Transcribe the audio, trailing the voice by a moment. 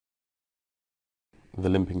The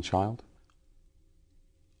limping child.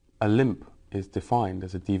 A limp is defined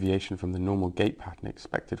as a deviation from the normal gait pattern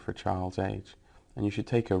expected for a child's age, and you should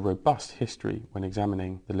take a robust history when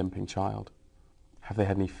examining the limping child. Have they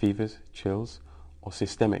had any fevers, chills, or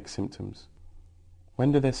systemic symptoms?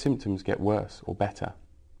 When do their symptoms get worse or better?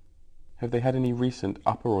 Have they had any recent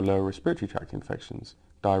upper or lower respiratory tract infections,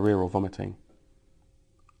 diarrhea or vomiting?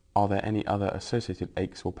 Are there any other associated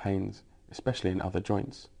aches or pains, especially in other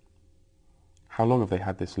joints? How long have they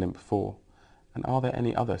had this limp for? And are there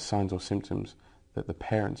any other signs or symptoms that the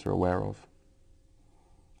parents are aware of?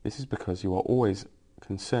 This is because you are always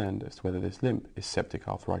concerned as to whether this limp is septic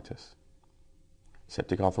arthritis.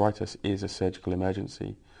 Septic arthritis is a surgical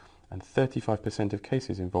emergency, and 35% of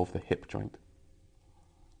cases involve the hip joint.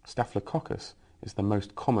 Staphylococcus is the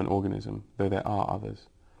most common organism, though there are others,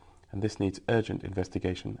 and this needs urgent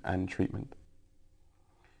investigation and treatment.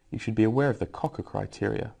 You should be aware of the Cocker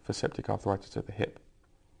criteria for septic arthritis of the hip.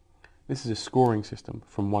 This is a scoring system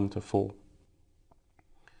from 1 to 4.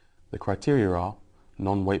 The criteria are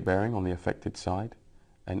non-weight bearing on the affected side,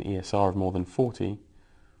 an ESR of more than 40,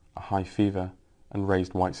 a high fever, and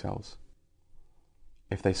raised white cells.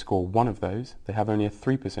 If they score one of those, they have only a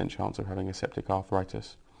 3% chance of having a septic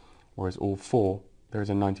arthritis, whereas all 4, there is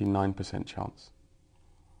a 99% chance.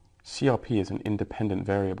 CRP is an independent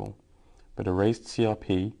variable, but a raised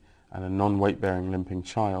CRP and a non-weight bearing limping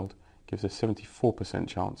child gives a 74%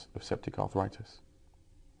 chance of septic arthritis.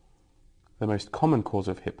 The most common cause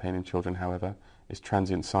of hip pain in children, however, is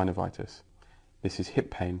transient synovitis. This is hip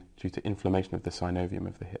pain due to inflammation of the synovium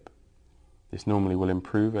of the hip. This normally will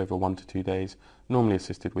improve over 1 to 2 days, normally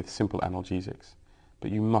assisted with simple analgesics,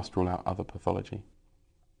 but you must rule out other pathology.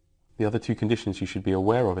 The other 2 conditions you should be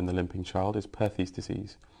aware of in the limping child is Perthes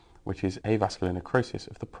disease, which is avascular necrosis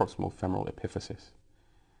of the proximal femoral epiphysis.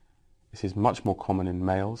 This is much more common in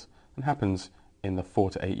males and happens in the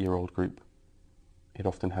 4 to 8 year old group. It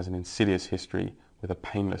often has an insidious history with a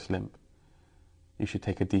painless limp. You should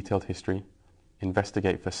take a detailed history,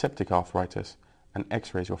 investigate for septic arthritis, and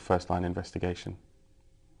X-ray is your first-line investigation.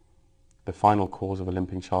 The final cause of a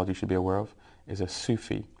limping child you should be aware of is a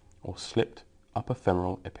SUFE, or slipped upper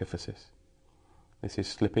femoral epiphysis. This is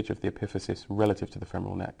slippage of the epiphysis relative to the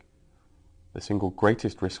femoral neck. The single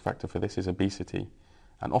greatest risk factor for this is obesity,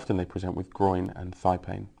 and often they present with groin and thigh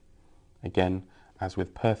pain. Again, as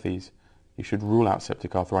with Perthes, you should rule out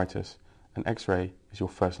septic arthritis, and X-ray is your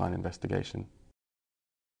first-line investigation.